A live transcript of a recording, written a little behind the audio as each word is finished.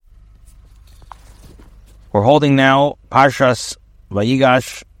We're holding now Parshas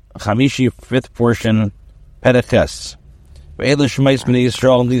Vayigash, Chamishi, 5th portion, Pereches.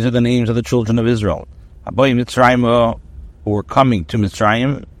 These are the names of the children of Israel. Abayim Mitzrayim, who were coming to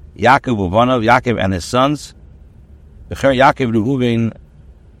Mitzrayim, Yaakov Uvanav, Yaakov and his sons. Becher Yaakov Reuven,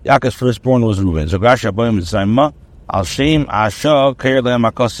 Yaakov's firstborn was Reuven. Zogash Abayim Mitzrayim, Al Shem Asha Keir Lehem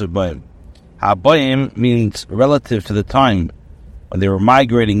HaKosav Bayim. Abayim means relative to the time when they were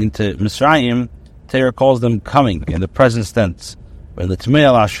migrating into Mitzrayim. Torah calls them coming in the present tense. But in the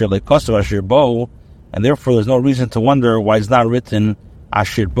Tmeil Asher Lekosav Asher Bo, and therefore there's no reason to wonder why it's not written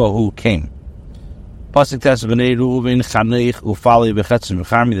Asher Bo, who came. Pasuk Tes B'nei Reuven Chanech Ufali V'chetzim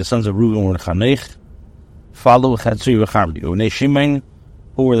V'charmi. The sons of Reuven were Chanech, Falu V'chetzim V'charmi. B'nei Shimon,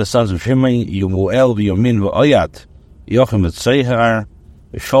 who were the sons of Shimon, Yumuel V'yomin V'oyat, Yochim V'tzeichar,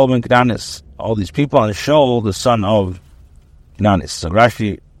 V'shol Ben Knanis. All these people, and Shol, the son of Knanis. So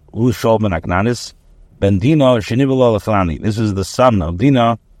Rashi, who Shol Ben Knanis? Ben Dina Shenibel Al-Achlani. This is the son of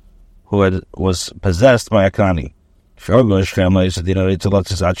Dina, who was possessed by a Klani.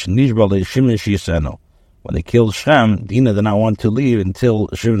 When they killed Shem, Dina did not want to leave until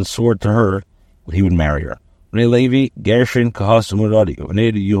Shimon swore to her that he would marry her. Levi, Gershon, Kahas, Muradi.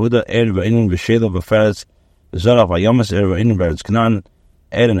 Yehuda, V'Inun, V'Shela, V'Ferez, V'Zarach, V'Yamas, V'Inun, V'Eretz Canaan.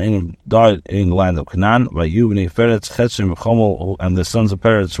 And Inun died in the land of Canaan. V'Yu, V'Ferez, Chetzim, V'Chomol, and the sons of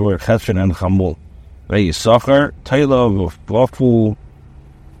Peretz were Chetzim and Chamul. V'Yisachar, Taila, V'Vafu,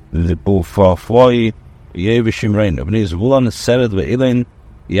 V'Fafoi, V'Yevishimrein. V'Nei Zvulan, Sered, V'Elain,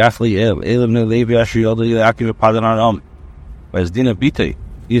 Yachli, Elam, Levi, Asher, Yodli, Akiv, Padan, Aram. Whereas Dina Bite,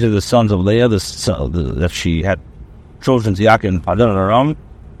 these are the sons of Leah, that she had children to Yaakov and Padan, Aram,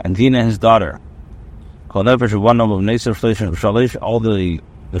 and Dina, his daughter. All the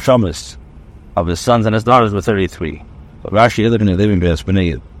Shamas of his sons and his daughters were 33. But Rashi,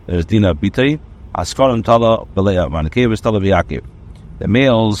 there's Dina Bite, Askarim Tala Beleah, Manakeva Tala Yaakov. The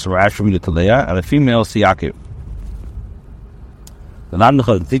males were attributed to Leah, and the females to Yaakov. The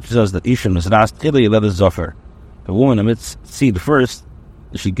Landechad teaches us that Isha Misras Tili Leather Zoffer. The woman emits seed first,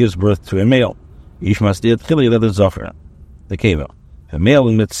 she gives birth to a male. Ish Mastir Tili Leather Zoffer, the Keva. If a male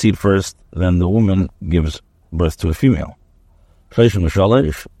emits seed first, then the woman gives birth to a female.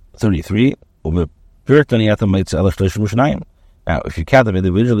 33. Now, if you count them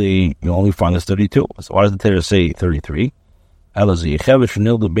individually, you only find this 32. So why does the Torah say 33?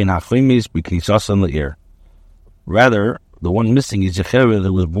 Rather, the one missing is Yechevet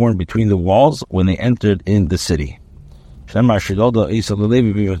that was born between the walls when they entered in the city. As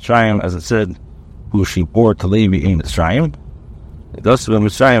it said, who she bore to Levi in Mitzrayim. It does to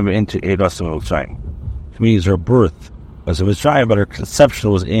Mitzrayim into Edos Mitzrayim. Which means her birth was in Mitzrayim, but her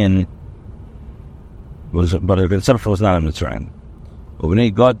conception was not in Mitzrayim.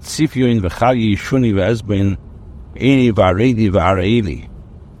 Ubnei God Sifyoin v'Chagi Shuni v'Ezbein Eni v'Aredi v'Araeli.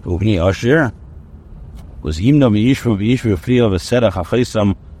 Ubnei Asher was Yimna v'Yishva v'Yishva v'Friya v'Serach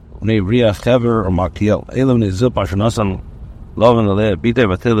ha'Chaisam Ubnei Ria Chever or Makiel Elam v'Zilpa Shanasan Lovan v'Leah B'Tei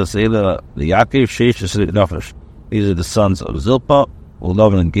v'Telas Eila v'Yaakov Sheish v'Srit Nefesh. These are the sons of Zilpa, who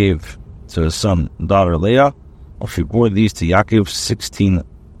Lavan gave to his son and daughter Leah. She bore these to Yaakov 16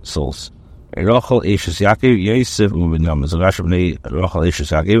 souls. Rachel Eishes Yaakov, Yosef Ubenyam. So Rachel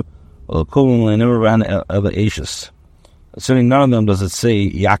Eishes Yaakov, well, Kulun never ran other Eishes. Certainly none of them does it say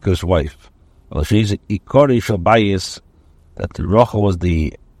Yaakov's wife. Well, she's Ikori Shalbayis, that Rachel was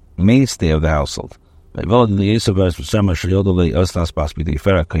the mainstay of the household.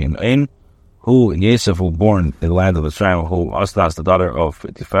 Who in Yosef who born in the land of Israel, who Aslas, the daughter of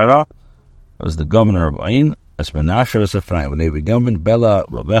Tifera, was the governor of Ain, as Menashe as Ephraim. When they were governed, Bela,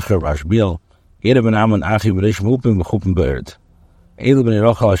 Rabecha, Rashbil, Yeda ben Ammon, Achi, B'Reish, Mupim, B'Chupim, Be'erd. Eil ben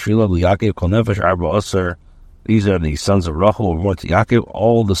Yerochel, Ashvila, Yaakov, Kol Nefesh, Arba, Aser. These are the sons of Rachel who were born to Yaakov.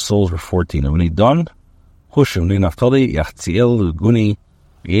 All the souls were 14. And when he done, Hushim, B'nei Naphtali, Yachziel, Guni,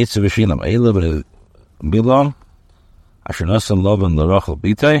 Yetzer, V'Shilam, Eil ben Bilon, Asher Nasan, Lavan, L'Rachel,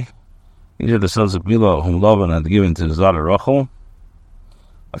 B'Tei. These are the sons of Bila, whom Lavan had given to his daughter Rachel.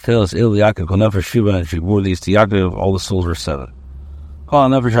 Atelas Il Yaakov, Kol Nefesh Shiva, and she bore these to Yaakov. All the souls were 7. Kol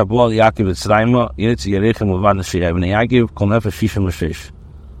Nefesh Habal Yaakov Etzrayma, Yetz Yerechem Levad Neshiyah, and Yaakov, Kol Nefesh Shishim L'Shesh.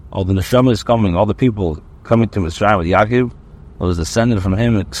 All the Neshama is coming, all the people coming to Mitzrayim with Yaakov, was descended from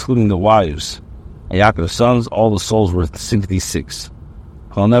him, excluding the wives. And Yaakov's sons, all the souls were 66.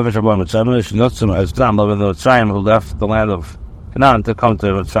 Kol Nefesh Habal Mitzrayim, Shnotzim Ezram, Lavan the Mitzrayim, who left the land of Canaan to come to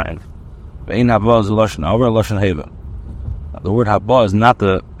Mitzrayim. The word haba is not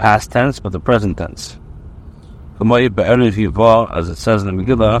the past tense, but the present tense. As it says in the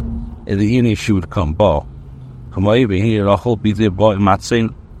Megillah, in the evening she would come.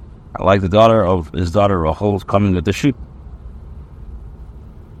 Like the daughter of his daughter Rachel was coming with the sheep.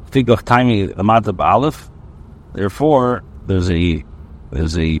 Figach Taimi Lamata Ba'alef. Therefore, there's an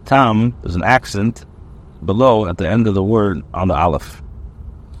accent below at the end of the word on the Aleph.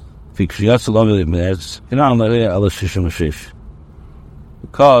 Because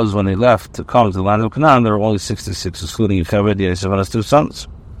when they left to come to the land of Canaan, there were only 66, excluding Yocheved, Yosef, and his two sons.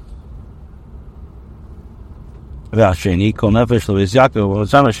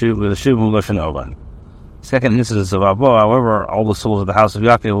 Second instance of Abba, however, all the souls of the house of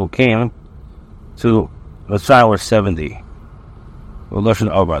Yaakov who came to Mitzrayim were 70.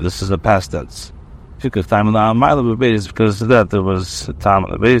 This is the past tense. Because time of the base, because of that there was a time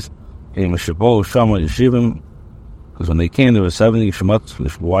on the base. Came Shabo, Shama, Yeshivim. Because when they came, there were 70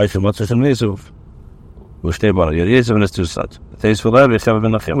 Shematz, why Shematz and Yosef. Yosef and his two sons. The taste for that, Yosef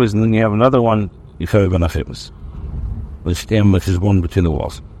ben Achimus, and then you have another one, Yosef ben Achimus, which is one between the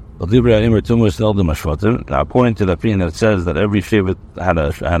walls. Now, according to the opinion that says that every Shevet had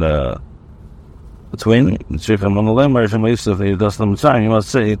a twin, you must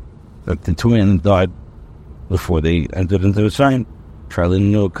say that the twin died before they entered into the sign.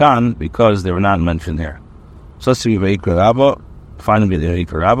 Because they were not mentioned here. So let's see Vayikra Rabba. Finally, the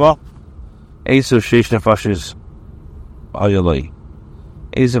Vayikra Rabba. Esav Sheish Nefashis Ayalai.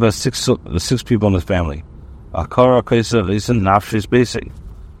 Esav has six people in his family. Akara Kaisa Esan Nafshis Basic.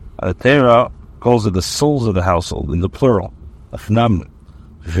 The Torah calls it the souls of the household in the plural. Why?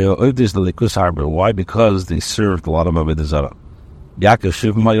 Because they served a lot of Avodah Zarah.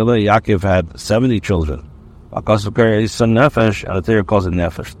 Yaakov had 70 children. And the Torah calls it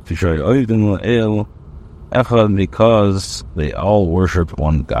Nefesh. Because they all worshipped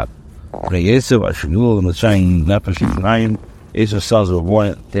one God. Esau's sons were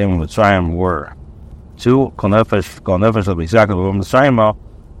born to him in Mitzrayim were 2.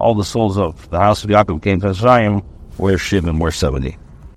 All the souls of the house of Yaakov came to Mitzrayim were Shivim, were 70.